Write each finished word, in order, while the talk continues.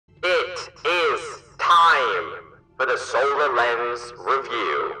is time for the Solar Lens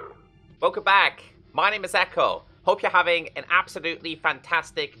review. Welcome back. My name is Echo. Hope you're having an absolutely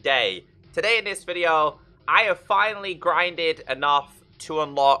fantastic day. Today in this video, I have finally grinded enough to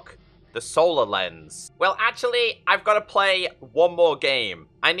unlock the Solar Lens. Well, actually, I've got to play one more game.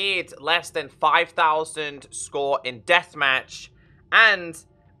 I need less than 5,000 score in Deathmatch, and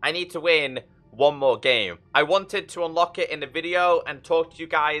I need to win one more game. I wanted to unlock it in the video and talk to you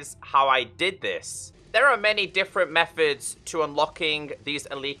guys how I did this. There are many different methods to unlocking these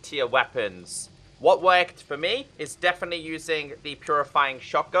elite tier weapons. What worked for me is definitely using the Purifying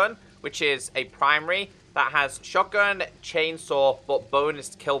Shotgun, which is a primary that has shotgun, chainsaw, but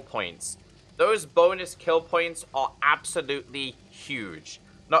bonus kill points. Those bonus kill points are absolutely huge.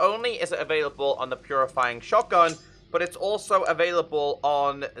 Not only is it available on the Purifying Shotgun, but it's also available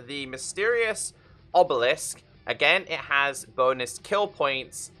on the Mysterious Obelisk. Again, it has bonus kill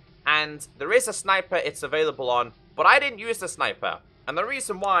points, and there is a sniper it's available on, but I didn't use the sniper. And the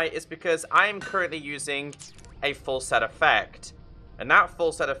reason why is because I am currently using a full set effect. And that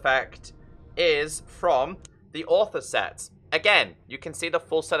full set effect is from the author set. Again, you can see the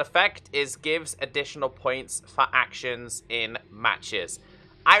full set effect gives additional points for actions in matches.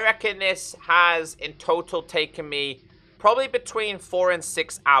 I reckon this has in total taken me probably between 4 and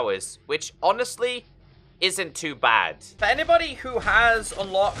 6 hours, which honestly isn't too bad. For anybody who has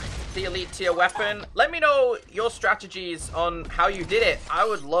unlocked the elite tier weapon, let me know your strategies on how you did it. I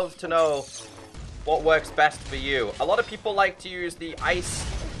would love to know what works best for you. A lot of people like to use the ice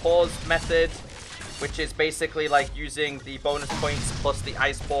pause method, which is basically like using the bonus points plus the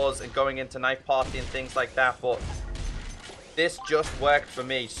ice pause and going into knife party and things like that, but this just worked for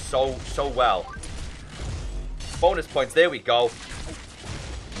me so well. Bonus points, there we go.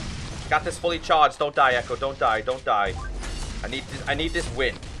 Got this fully charged. Don't die, Echo. Don't die. Don't die. I need this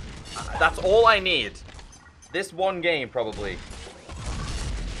win. That's all I need. This one game, probably.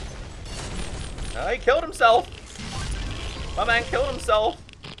 He killed himself. My man killed himself.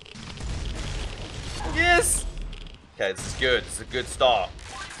 Yes! Okay, this is good. This is a good start.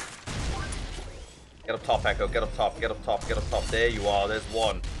 Get up top, Echo. Get up top. Get up top. Get up top. There you are. There's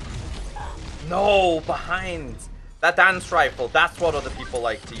one. No, behind. That dance rifle, that's what other people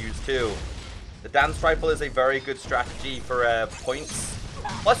like to use too. The dance rifle is a very good strategy for points.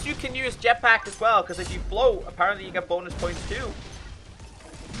 Plus, you can use jetpack as well, because if you float, apparently you get bonus points too.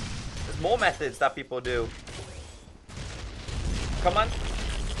 There's more methods that people do. Come on.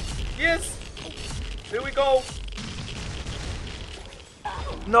 Yes! Here we go.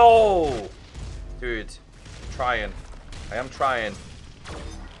 No! Dude, I'm trying. I am trying.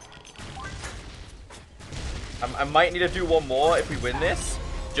 I might need to do one more if we win this,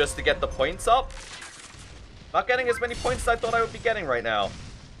 just to get the points up. Not getting as many points as I thought I would be getting right now.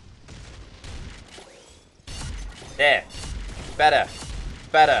 There. Better.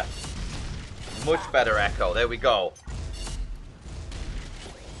 Better. Much better, Echo. There we go.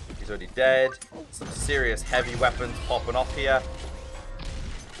 He's already dead. Some serious heavy weapons popping off here.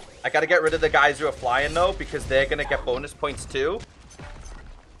 I gotta get rid of the guys who are flying, though, because they're gonna get bonus points, too.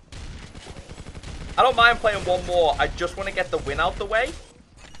 I don't mind playing one more. I just want to get the win out the way.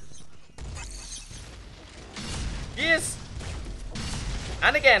 Yes.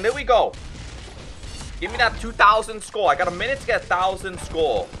 And again, there we go. Give me that 2,000 score. I got a minute to get 1,000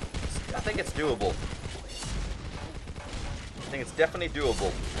 score. I think it's doable. I think it's definitely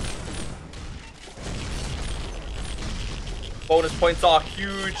doable. Bonus points are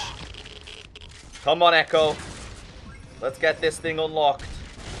huge. Come on, Echo. Let's get this thing unlocked.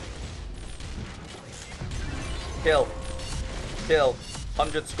 Kill. Kill.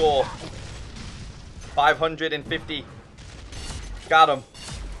 100 score. 550. Got him.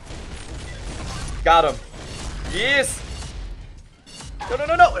 Got him. Yes! No, no,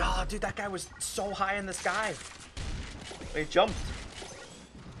 no, no! Oh, dude, that guy was so high in the sky. He jumped.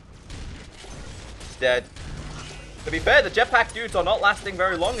 He's dead. To be fair, the jetpack dudes are not lasting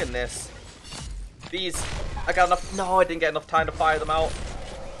very long in this. These... I got enough... No, I didn't get enough time to fire them out.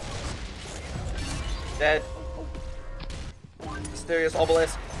 Dead. Mysterious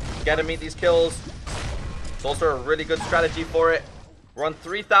Obelisk. Gotta meet these kills. It's also a really good strategy for it. We're on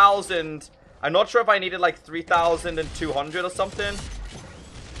 3,000. I'm not sure if I needed like 3,200 or something.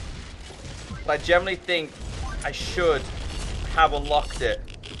 But I generally think I should have unlocked it.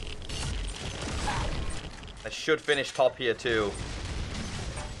 I should finish top here too.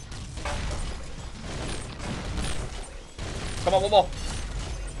 Come on, one more.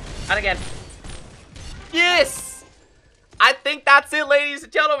 And again. Yes! I think that's it, ladies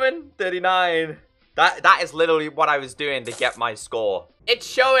and gentlemen. 39. That is literally what I was doing to get my score. It's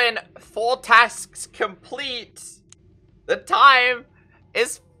showing 4 tasks complete. The time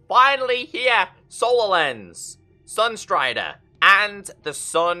is finally here. Solar Lens, Sunstrider, and the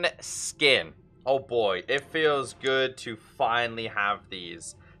Sun Skin. Oh boy, it feels good to finally have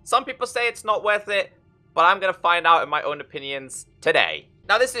these. Some people say it's not worth it, but I'm going to find out in my own opinions today.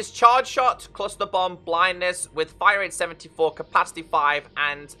 Now this is Charge Shot, Cluster Bomb, Blindness with Fire Rate 74, Capacity 5,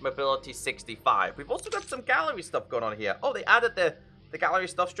 and Mobility 65. We've also got some gallery stuff going on here. Oh, they added the gallery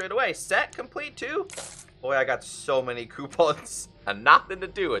stuff straight away. Set complete too? Boy, I got so many coupons and nothing to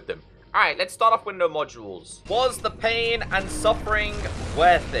do with them. Alright, let's start off with no modules. Was the pain and suffering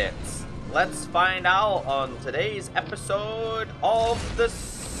worth it? Let's find out on today's episode of the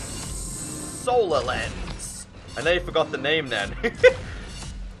Solar Lens. I know you forgot the name then.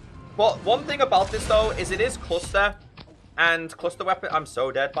 Well, one thing about this though is it is cluster, and cluster weapon. I'm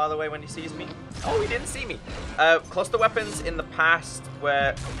so dead, by the way, when he sees me. Oh, he didn't see me. Cluster weapons in the past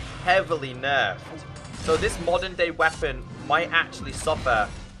were heavily nerfed, so this modern day weapon might actually suffer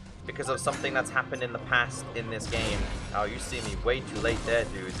because of something that's happened in the past in this game. Oh, you see me way too late there,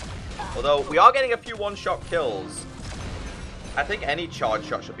 dude. Although we are getting a few one-shot kills. I think any charge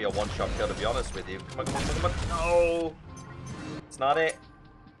shot should be a one-shot kill, to be honest with you. Come on, come on, come on. No, it's not it.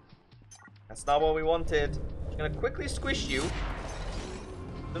 That's not what we wanted. I'm gonna quickly squish you.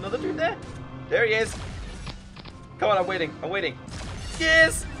 There's another dude there? There he is. Come on, I'm waiting. I'm waiting.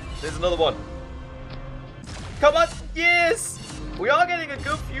 Yes! There's another one. Come on. Yes! We are getting a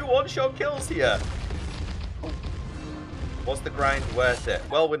good few one-shot kills here. Was the grind worth it?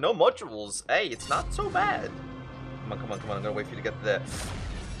 Well, with no modules, hey, it's not so bad. Come on, come on, come on. I'm gonna wait for you to get there.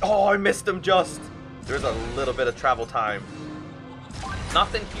 Oh, I missed him just. There's a little bit of travel time.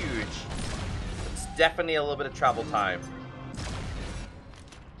 Nothing huge. Definitely a little bit of travel time.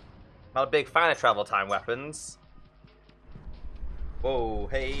 Not a big fan of travel time weapons. Whoa,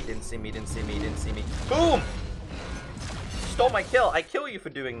 hey, didn't see me, didn't see me, didn't see me. Boom! Stole my kill. I kill you for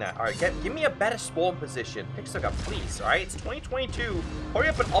doing that. Alright, give me a better spawn position. Pixelgun, please, alright? It's 2022. Hurry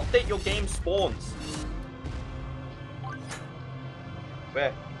up and update your game spawns.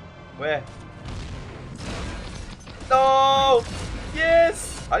 Where? Where? No!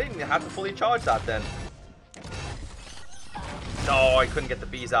 Yes! I didn't have to fully charge that then. No, I couldn't get the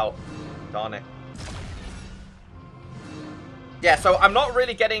bees out. Darn it. Yeah, so I'm not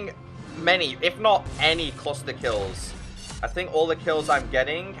really getting many, if not any, cluster kills. I think all the kills I'm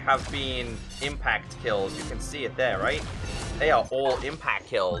getting have been impact kills. You can see it there, right? They are all impact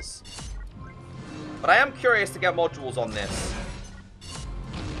kills. But I am curious to get modules on this.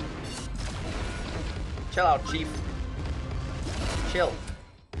 Chill out, Chief. Chill.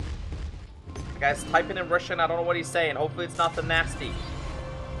 The guy's typing in Russian. I don't know what he's saying. Hopefully it's not the nasty.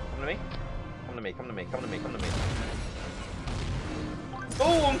 Come to me. Come to me. Come to me. Come to me. Come to me.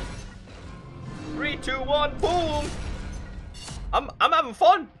 Boom. 3, 2, 1. Boom. I'm having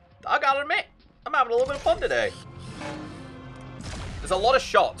fun. I gotta admit, I'm having a little bit of fun today. There's a lot of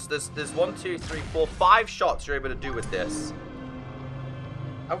shots. There's 1, 2, 3, 4, 5 shots you're able to do with this.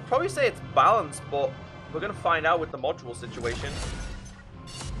 I would probably say it's balanced, but we're gonna find out with the module situation.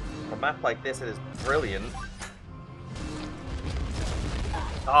 A map like this, it is brilliant.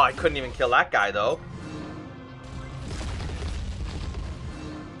 Oh, I couldn't even kill that guy though.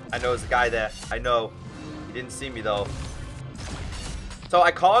 I know there's a guy there. I know. He didn't see me though. So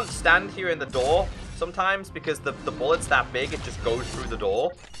I can't stand here in the door sometimes because the bullet's that big, it just goes through the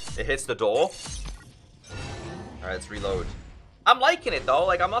door. It hits the door. Alright, let's reload. I'm liking it though.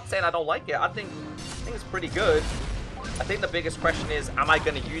 Like, I'm not saying I don't like it. I think it's pretty good. I think the biggest question is, am I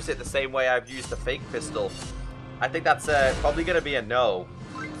going to use it the same way I've used the fake pistol? I think that's probably going to be a no.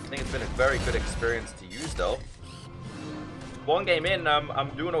 I think it's been a very good experience to use though. One game in, I'm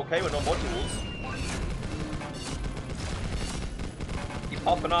doing okay with no modules. Keep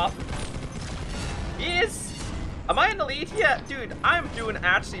popping off. Yes! Am I in the lead here? Dude, I'm doing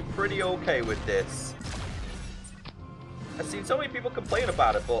actually pretty okay with this. I've seen so many people complain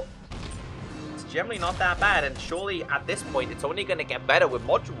about it, but it's generally not that bad. And surely at this point, it's only going to get better with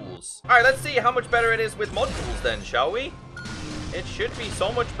modules. All right, let's see how much better it is with modules then, shall we? It should be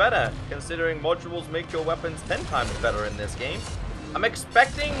so much better, considering modules make your weapons 10 times better in this game. I'm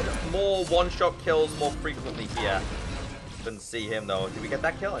expecting more one-shot kills more frequently here. Couldn't see him though. Did we get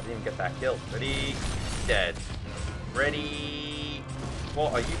that kill? I didn't even get that kill. Ready? Dead. Ready?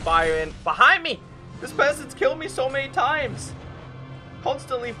 What are you firing? Behind me! This person's killed me so many times.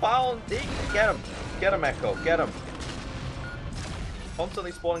 Constantly found. Get him. Get him, Echo. Get him.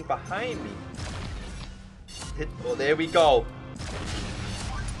 Constantly spawning behind me. Oh, there we go.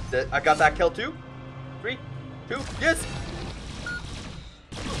 I got that kill too. 3, 2, yes!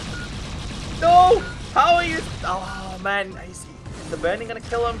 No! How are you? Oh man, is the burning gonna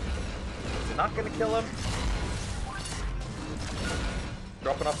kill him? Is it not gonna kill him?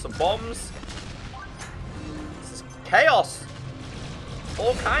 Dropping off some bombs. This is chaos.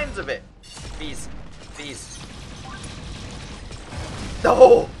 All kinds of it. These.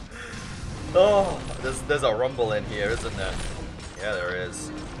 No! Oh, there's a rumble in here, isn't there? Yeah, there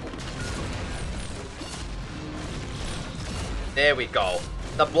is. There we go.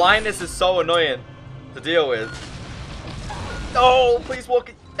 The blindness is so annoying to deal with. No, please walk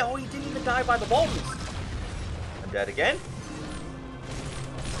it. No, he didn't even die by the bombs. I'm dead again.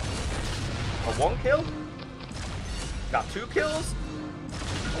 A 1 kill. Got 2 kills.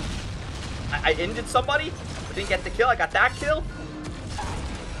 I injured somebody. I didn't get the kill. I got that kill.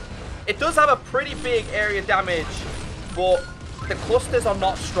 It does have a pretty big area damage, but the clusters are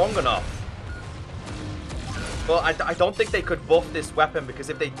not strong enough. But I don't think they could buff this weapon, because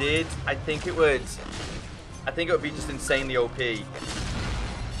if they did, I think it would be just insanely OP.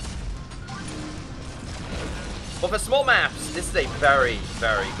 But for small maps, this is a very,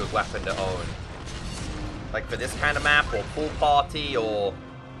 very good weapon to own. Like for this kind of map, or Pool Party, or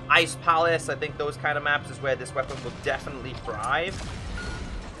Ice Palace, I think those kind of maps is where this weapon will definitely thrive.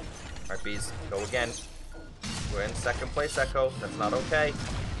 Alright, bees, go again. We're in second place, Echo. That's not okay.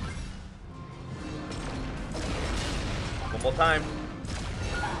 One more time.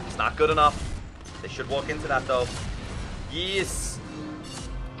 It's not good enough. They should walk into that, though. Yes.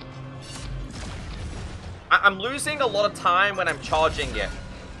 I'm losing a lot of time when I'm charging it.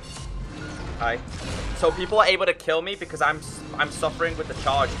 Okay. So people are able to kill me because I'm suffering with the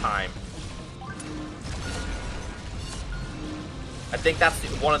charge time. I think that's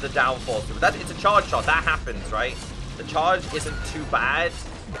one of the downfalls. It's a charge shot. That happens, right? The charge isn't too bad.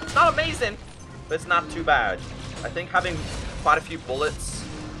 It's not amazing, but it's not too bad. I think having quite a few bullets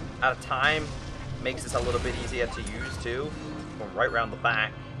at a time makes this a little bit easier to use, too. Going right around the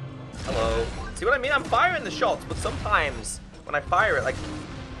back. Hello. See what I mean? I'm firing the shots, but sometimes when I fire it, like,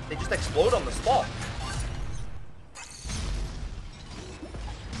 they just explode on the spot.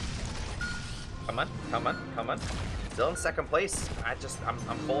 Come on, come on, come on. Still in second place. I'm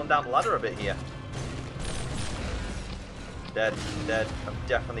falling down the ladder a bit here. Dead, dead. I'm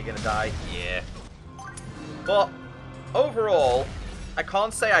definitely gonna die. Yeah. But overall, I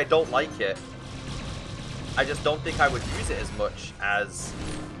can't say I don't like it. I just don't think I would use it as much as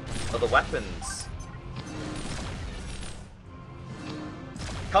other weapons.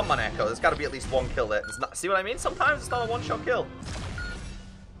 Come on, Echo. There's got to be at least 1 kill there. It's not, see what I mean? Sometimes it's not a one-shot kill.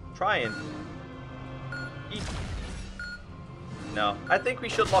 Trying. No. I think we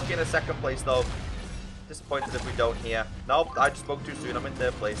should lock in a second place, though. Disappointed if we don't here. Nope, I just spoke too soon. I'm in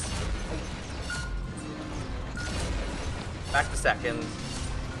third place. Back to second.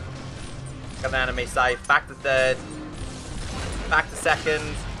 Got an anime scythe. Back to third. Back to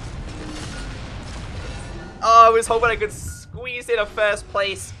second. Oh, I was hoping I could squeeze in a first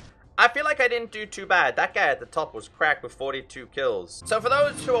place. I feel like I didn't do too bad. That guy at the top was cracked with 42 kills. So for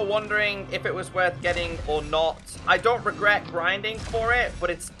those who are wondering if it was worth getting or not, I don't regret grinding for it, but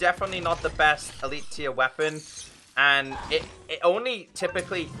it's definitely not the best elite tier weapon. And it only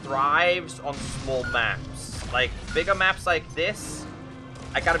typically thrives on small maps. Like bigger maps like this,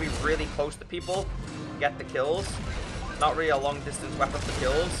 I gotta be really close to people to get the kills. Not really a long distance weapon for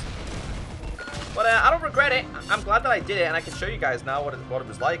kills. But I don't regret it. I'm glad that I did it, and I can show you guys now what it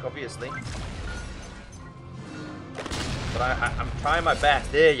was like, obviously. But I'm trying my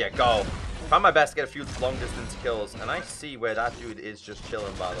best. There you go. Trying my best to get a few long distance kills. And I see where that dude is just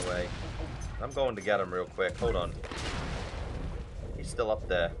chilling, by the way. I'm going to get him real quick. Hold on. He's still up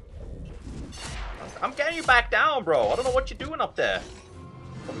there. I'm getting you back down, bro. I don't know what you're doing up there.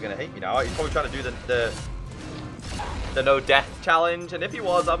 Probably gonna hate me now. He's probably trying to do the no death challenge, and if he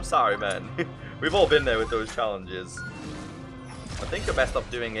was, I'm sorry, man. We've all been there with those challenges. I think you're best off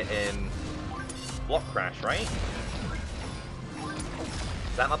doing it in Block Crash, right?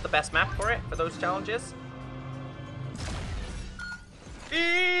 Is that not the best map for it, for those challenges?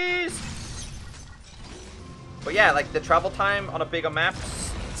 Jeez! But yeah, like the travel time on a bigger map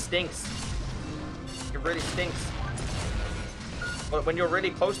stinks. It really stinks. But when you're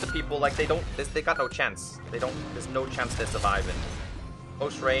really close to people, like they got no chance. There's no chance they're surviving.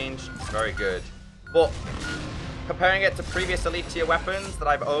 Close range, it's very good. But comparing it to previous elite tier weapons that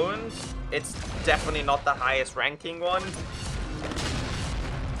I've owned, it's definitely not the highest ranking one.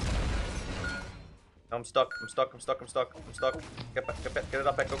 I'm stuck. Get it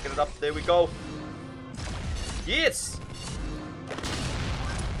up, Echo, get it up. There we go. Yes!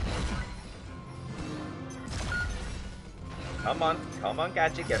 Come on,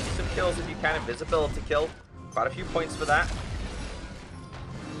 Gadget. Get me some kills if you can. Invisibility kill. Quite a few points for that.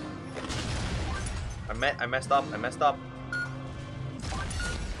 I messed up.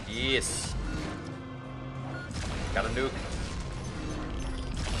 Yes. Got a nuke.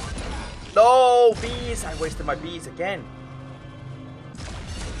 No, bees! I wasted my bees again.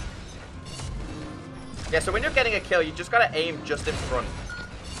 Yeah, so when you're getting a kill, you just gotta aim just in front.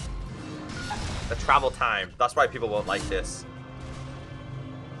 The travel time. That's why people won't like this.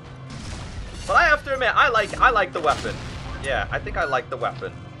 But I have to admit, I like the weapon. Yeah, I think I like the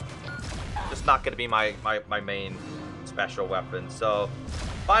weapon. Just not gonna be my main special weapon. So,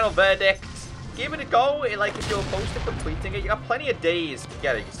 final verdict. Give it a go. Like, if you're close to completing it, you got plenty of days to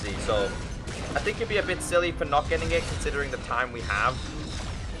get it, you see. So, I think it'd be a bit silly for not getting it, considering the time we have.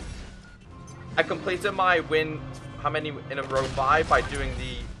 I completed my win, how many in a row, 5, by doing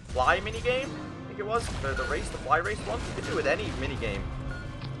the fly minigame. I think it was, the race, the fly race one. You could do it with any minigame.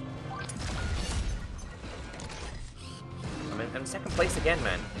 I'm in second place again,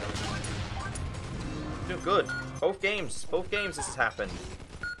 man. Doing good. Both games this has happened.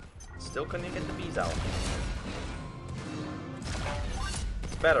 Still couldn't even get the bees out.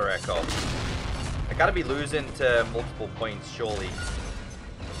 It's better, Echo. I gotta be losing to multiple points, surely.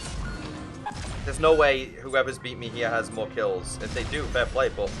 There's no way whoever's beat me here has more kills. If they do, fair play,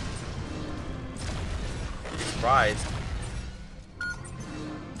 but I'd be surprised.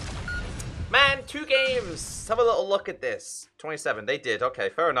 Man, 2 games. Let's have a little look at this. 27, they did. Okay,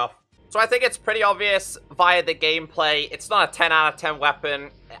 fair enough. So I think it's pretty obvious via the gameplay. It's not a 10 out of 10 weapon.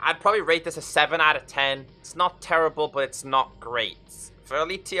 I'd probably rate this a 7 out of 10. It's not terrible, but it's not great. For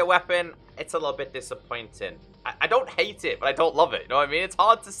elite tier weapon, it's a little bit disappointing. I don't hate it, but I don't love it. You know what I mean? It's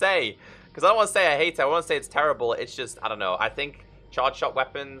hard to say. Because I don't want to say I hate it. I want to say it's terrible. It's just, I don't know. I think charge shot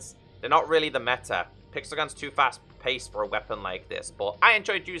weapons, they're not really the meta. Pixel gun's too fast paced for a weapon like this. But I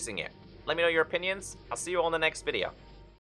enjoyed using it. Let me know your opinions. I'll see you on the next video.